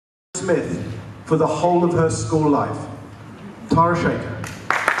Smith for the whole of her school life. Tara Shaker.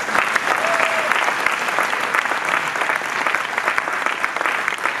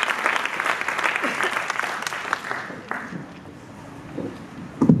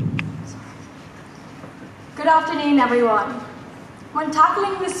 Good afternoon, everyone. When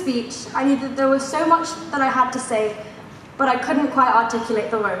tackling this speech, I knew that there was so much that I had to say, but I couldn't quite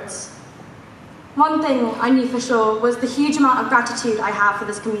articulate the words. One thing I knew for sure was the huge amount of gratitude I have for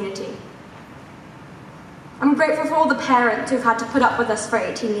this community. I'm grateful for all the parents who've had to put up with us for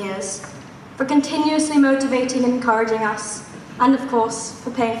 18 years, for continuously motivating and encouraging us, and of course,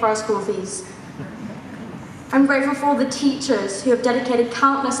 for paying for our school fees. I'm grateful for all the teachers who have dedicated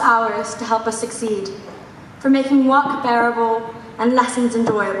countless hours to help us succeed, for making work bearable and lessons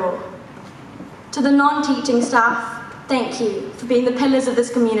enjoyable. To the non-teaching staff, thank you for being the pillars of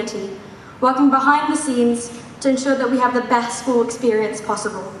this community, working behind the scenes to ensure that we have the best school experience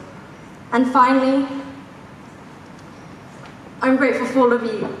possible. And finally, I'm grateful for all of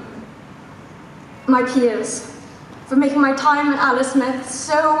you, my peers, for making my time at Alice Smith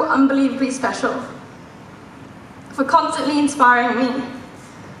so unbelievably special, for constantly inspiring me,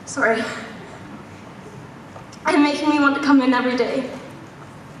 and making me want to come in every day.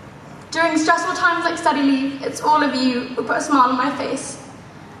 During stressful times like study leave, it's all of you who put a smile on my face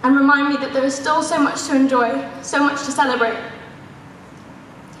and remind me that there is still so much to enjoy, so much to celebrate.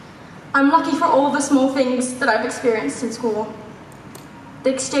 I'm lucky for all the small things that I've experienced in school.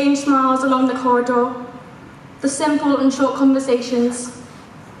 The exchange smiles along the corridor, the simple and short conversations,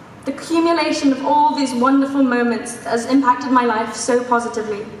 the accumulation of all these wonderful moments that has impacted my life so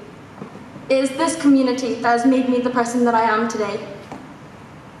positively. It is this community that has made me the person that I am today.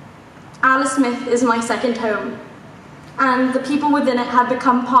 Alice Smith is my second home, and the people within it have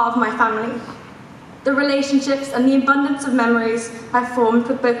become part of my family. The relationships and the abundance of memories I've formed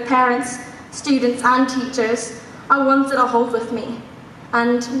with both parents, students, and teachers are ones that I'll hold with me.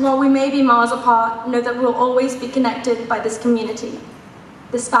 And while we may be miles apart, know that we'll always be connected by this community,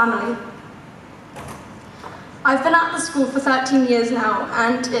 this family. I've been at the school for 13 years now,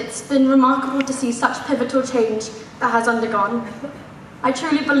 and it's been remarkable to see such pivotal change that has undergone. I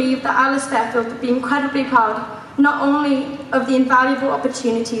truly believe that Alice Fairfield would be incredibly proud not only of the invaluable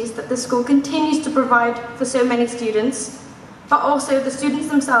opportunities that the school continues to provide for so many students, but also the students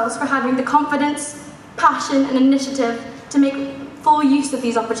themselves for having the confidence, passion, and initiative to make full use of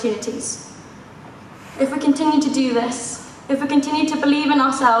these opportunities. If we continue to do this, if we continue to believe in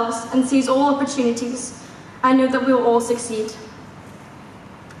ourselves and seize all opportunities, I know that we will all succeed.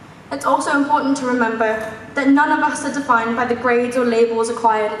 It's also important to remember that none of us are defined by the grades or labels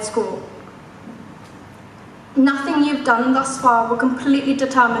acquired at school. Nothing you've done thus far will completely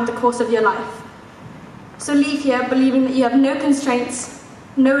determine the course of your life. So leave here believing that you have no constraints,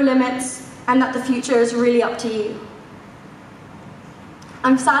 no limits, and that the future is really up to you.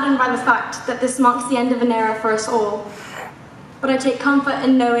 I'm saddened by the fact that this marks the end of an era for us all, but I take comfort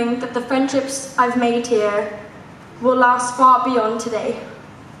in knowing that the friendships I've made here will last far beyond today.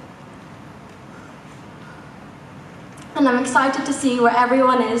 And I'm excited to see where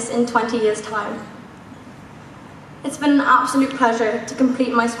everyone is in 20 years' time. It's been an absolute pleasure to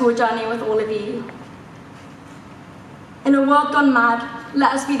complete my school journey with all of you. In a world gone mad,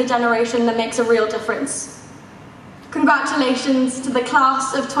 let us be the generation that makes a real difference. Congratulations to the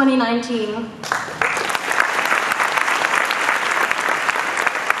class of 2019.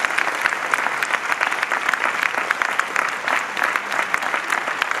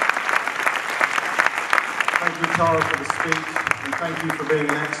 Thank you, Tara, for the speech, and thank you for being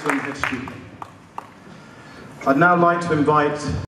an excellent head student. I'd now like to invite